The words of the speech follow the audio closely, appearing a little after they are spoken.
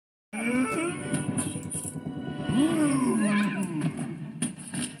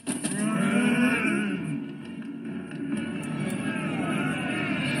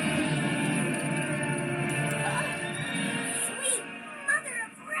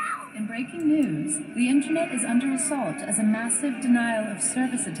Breaking news. The internet is under assault as a massive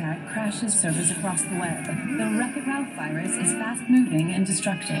denial-of-service attack crashes servers across the web. The Wreck-It Ralph virus is fast-moving and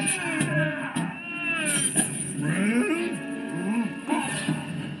destructive.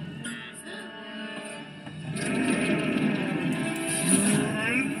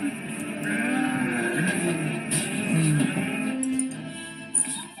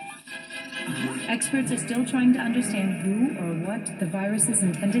 Experts are still trying to understand who or what the virus's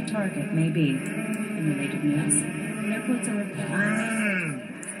intended target may be. In related news, airports are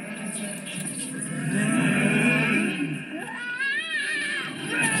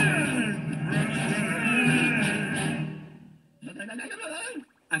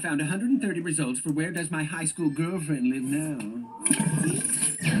I found 130 results for where does my high school girlfriend live now.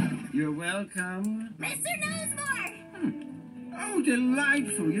 You're welcome. Mr. Knowsmore! Oh,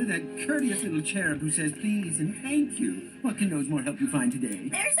 delightful. You're that courteous little cherub who says please and thank you. What can Knowsmore help you find today?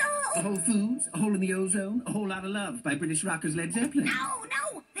 There's a hole. A Whole Foods, A Hole in the Ozone, A Whole Lot of Love by British rockers Led Zeppelin. No,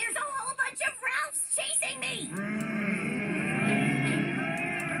 no! There's a whole bunch of Ralphs chasing me!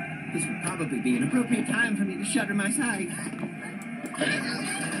 This would probably be an appropriate time for me to shutter my sight.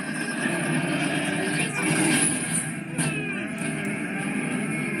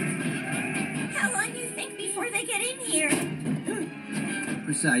 How long do you think before they get in here?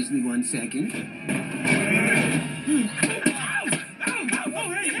 Precisely 1 second.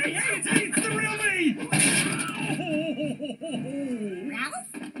 It's the real me!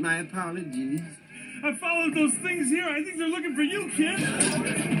 Ralph? My apologies. I followed those things here. I think they're looking for you, kid.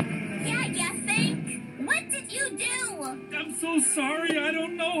 Yeah, you think? What did you do? I'm so sorry. I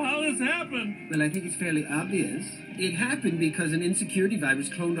don't know how this happened. Well, I think it's fairly obvious. It happened because an insecurity virus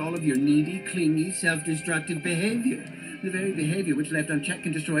cloned all of your needy, clingy, self-destructive behavior. The very behavior which left unchecked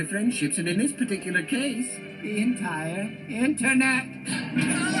can destroy friendships, and in this particular case, the entire internet.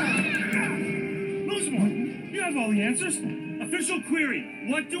 Knowsmore, you have all the answers. Official query.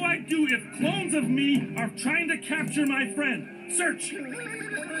 What do I do if clones of me are trying to capture my friend? Search.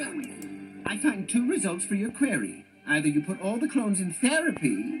 I find 2 results for your query. Either you put all the clones in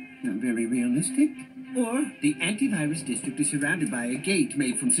therapy, not very realistic, or the antivirus district is surrounded by a gate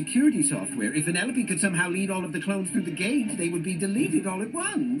made from security software. If Penelope could somehow lead all of the clones through the gate, they would be deleted all at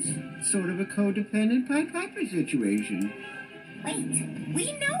once. Sort of a codependent Pied Piper situation. Wait,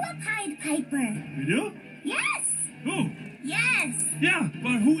 we know a Pied Piper. You do? Yes! Who? Yes! Yeah,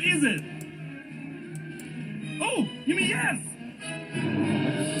 but who is it? Oh, you mean yes!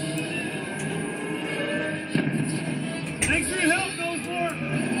 Thanks for your help, Knowsmore!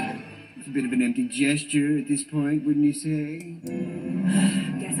 It's a bit of an empty gesture at this point, wouldn't you say?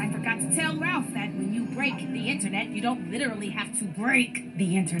 Guess I forgot to tell Ralph that when you break the internet, you don't literally have to break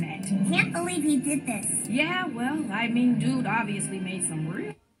the internet. Can't believe he did this. Yeah, well, I mean, dude obviously made some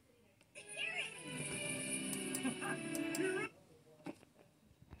real...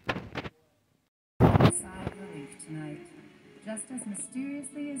 sigh of relief tonight. Just as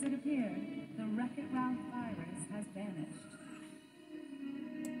mysteriously as it appeared, the Wreck-It Ralph virus has vanished.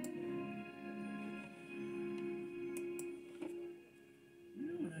 You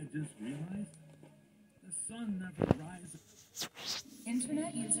know what I just realized? The sun never rises.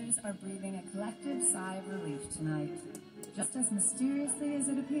 Internet users are breathing a collective sigh of relief tonight. Just as mysteriously as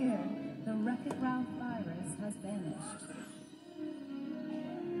it appeared, the Wreck-It Ralph virus has vanished.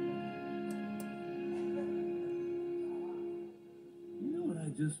 I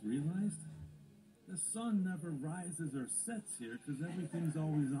just realized the sun never rises or sets here because everything's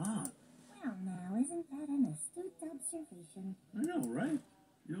always on. Well, now, isn't that an astute observation? I know, right?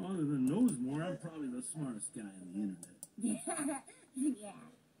 You know, other than Knowsmore, I'm probably the smartest guy on the internet. Yeah.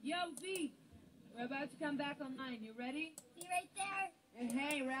 Yo, V, we're about to come back online. You ready? Be right there. And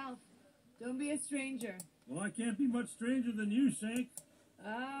hey, Ralph, don't be a stranger. Well, I can't be much stranger than you, Shank.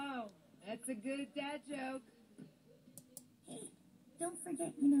 Oh, that's a good dad joke. Hey, don't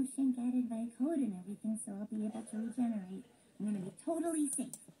forget, Shank added my code and everything, so I'll be able to regenerate. I'm gonna be totally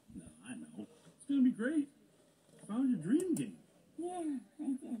safe. No, I know. It's gonna be great. I found your dream game. Yeah, I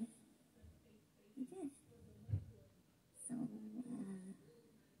did. So,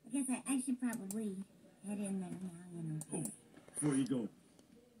 I guess I should probably head in there now, Oh, before you go,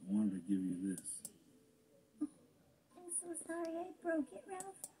 I wanted to give you this. Oh, I'm so sorry I broke it,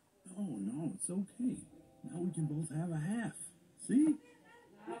 Ralph. Oh, no, it's okay. Now we can both have a half. See?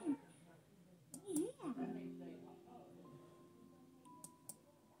 Yeah.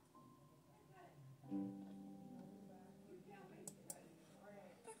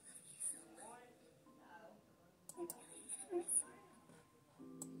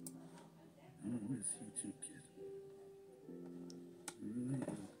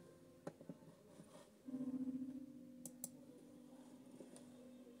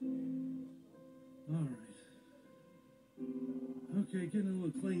 Okay, getting a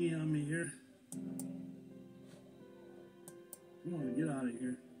little clingy on me here. Come on, get out of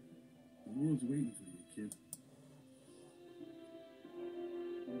here. The world's waiting for you, kid.